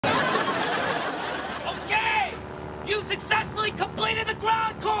successfully completed the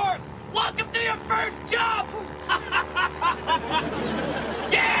ground course! Welcome to your first jump!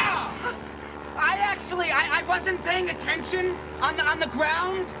 Yeah! I wasn't paying attention on the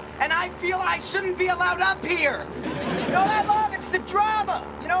ground, and I feel I shouldn't be allowed up here. You know what I love? It's the drama.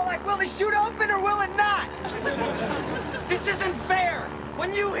 You know, like, will the chute open or will it not? This isn't fair.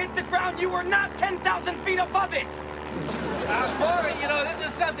 When you hit the ground, you were not 10,000 feet above it. Corey, you know, this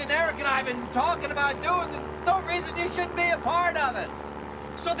is something Eric and I have been talking about doing. There's no reason you shouldn't be a part of it.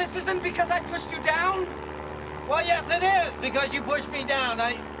 So this isn't because I pushed you down? Well, yes, it is, because you pushed me down.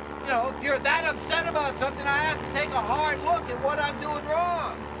 You know, if you're that upset about something, I have to take a hard look at what I'm doing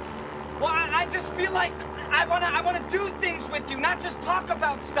wrong. Well, I just feel like I wanna do things with you, not just talk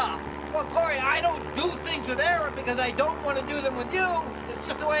about stuff. Well, Corey, I don't do things with Eric because I don't want to do them with you. It's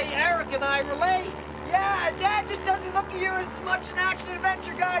just the way Eric and I relate. Yeah, Dad just doesn't look at you as much an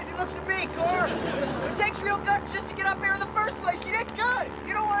action-adventure guy as he looks at me, Cor. It takes real guts just to get up here in the first place. You did good.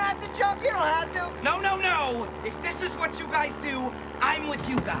 You don't want to have to jump. You don't have to. No. If this is what you guys do, I'm with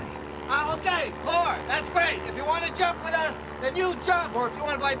you guys. Okay, Cor, that's great. If you want to jump with us, then you jump. Or if you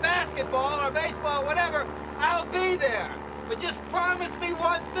want to play basketball or baseball, whatever, I'll be there. But just promise me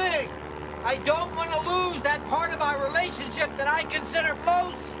one thing. I don't want to lose that part of our relationship that I consider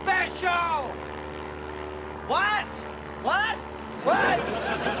most special. What? What? What?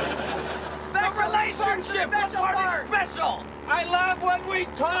 Special The relationship! What part is special? I love when we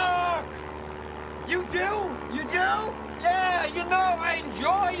talk! You do? You do? Yeah, you know, I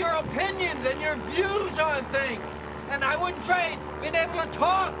enjoy your opinions and your views on things. And I wouldn't trade being able to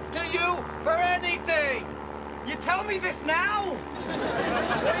talk to you for anything. You tell me this now?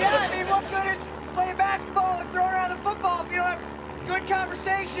 Well, yeah, I mean, what good is playing basketball and throwing around the football if you don't have good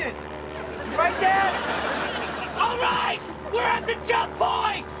conversation? Right, Dad? All right! We're at the jump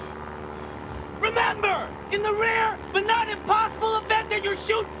point! Remember, in the rare but not impossible event that your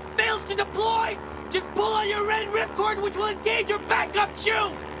chute fails to deploy, just pull on your red ripcord, which will engage your backup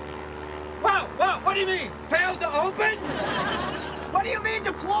chute! Whoa, what do you mean? Failed to open? What do you mean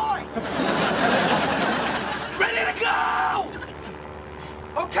deploy? Ready to go!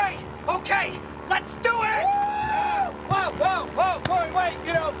 Okay, let's do it! Whoa, Corey, wait,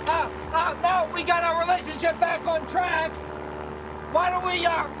 you know, now we got our relationship back on track. Why don't we,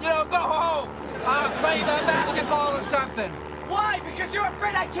 go home? Play basketball or something. Why? Because you're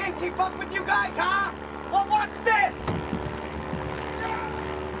afraid I can't keep up with you guys, huh? Well, what's this?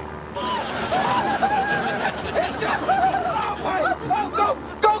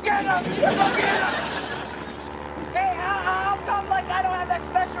 Go get him! Go get him! Hey, how come, like, I don't have that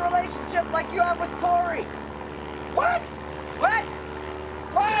special relationship like you have with Corey? What? What?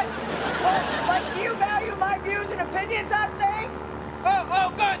 What? What? Like, do you value my views and opinions on things?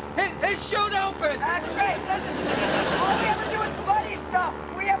 Oh, good. His chute open. That's great. Listen, all we ever do is buddy stuff.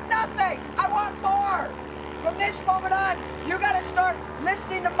 We have nothing. I want more. From this moment on, you gotta start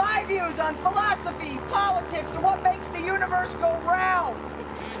listening to my views on philosophy, politics, and what makes the universe go round.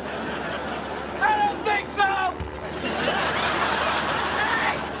 I don't think so.